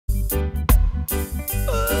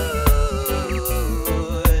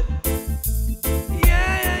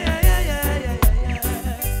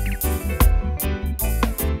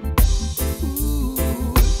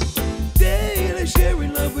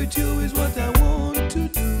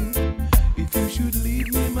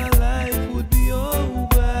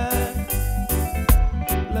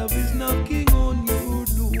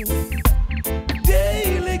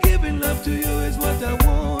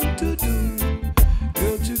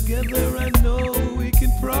together, I know we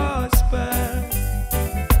can prosper.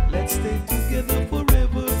 Let's stay together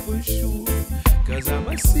forever for sure. Cause I'm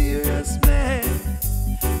a serious man.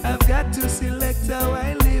 I've got to select how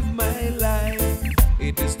I live my life.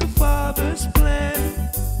 It is the Father's plan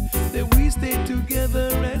that we stay together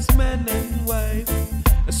as man and wife.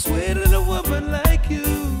 A sweet little woman like you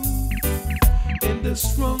and a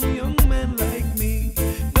strong young man like me.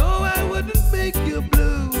 No, I wouldn't make you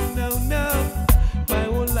blue. No, no, my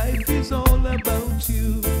whole life is all about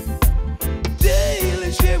you.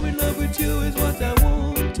 Daily sharing love with you is what I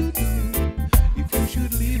want to do. If you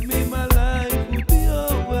should leave me, my life would be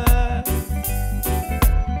over.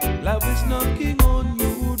 Love is knocking on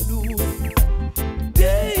your door.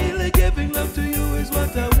 Daily giving love to you is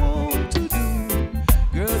what I want to do.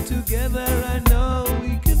 Girl, together I know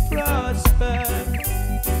we can prosper.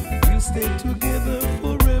 We'll stay together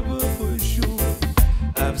forever for sure.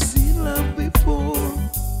 I've seen love before,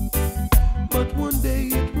 but one day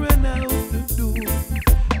it ran out the door.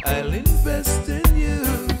 I'll invest in you.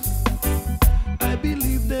 I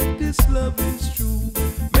believe that this love is true.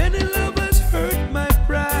 Many lovers hurt my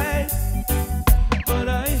pride, but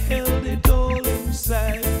I held it all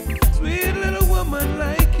inside. Sweet little woman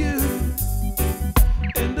like you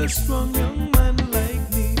and a strong young man like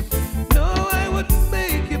me. No, I wouldn't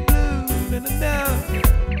make you blue. And now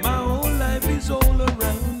my whole life is all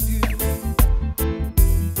around you.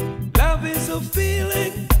 Love is a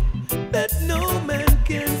feeling that no man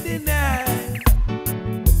can deny.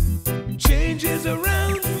 Changes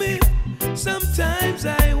around me, sometimes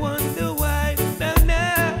I wonder why.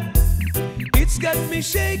 Now, it's got me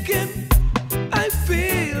shaking.